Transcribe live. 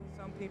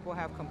people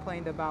have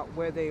complained about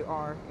where they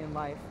are in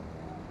life.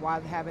 Why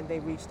haven't they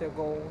reached their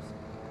goals?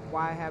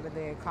 Why haven't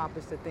they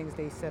accomplished the things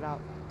they set out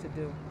to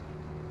do?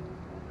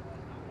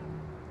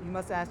 You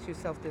must ask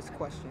yourself this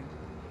question: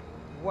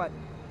 what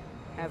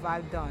have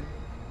I done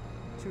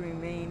to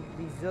remain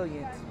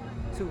resilient,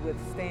 to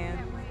withstand,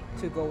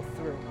 to go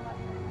through?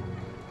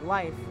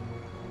 Life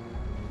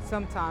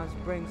sometimes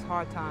brings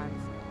hard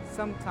times,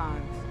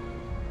 sometimes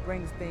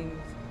brings things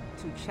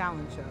to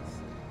challenge us.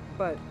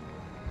 But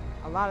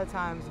a lot of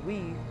times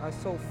we are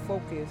so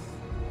focused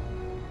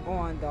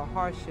on the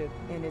hardship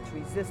and its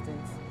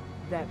resistance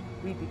that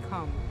we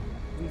become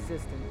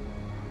resistant.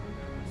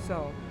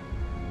 So,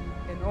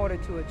 in order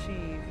to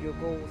achieve your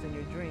goals and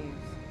your dreams,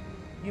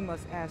 you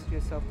must ask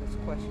yourself this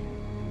question: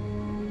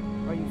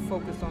 are you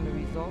focused on the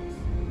results,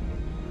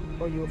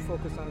 or you're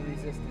focused on the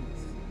resistance?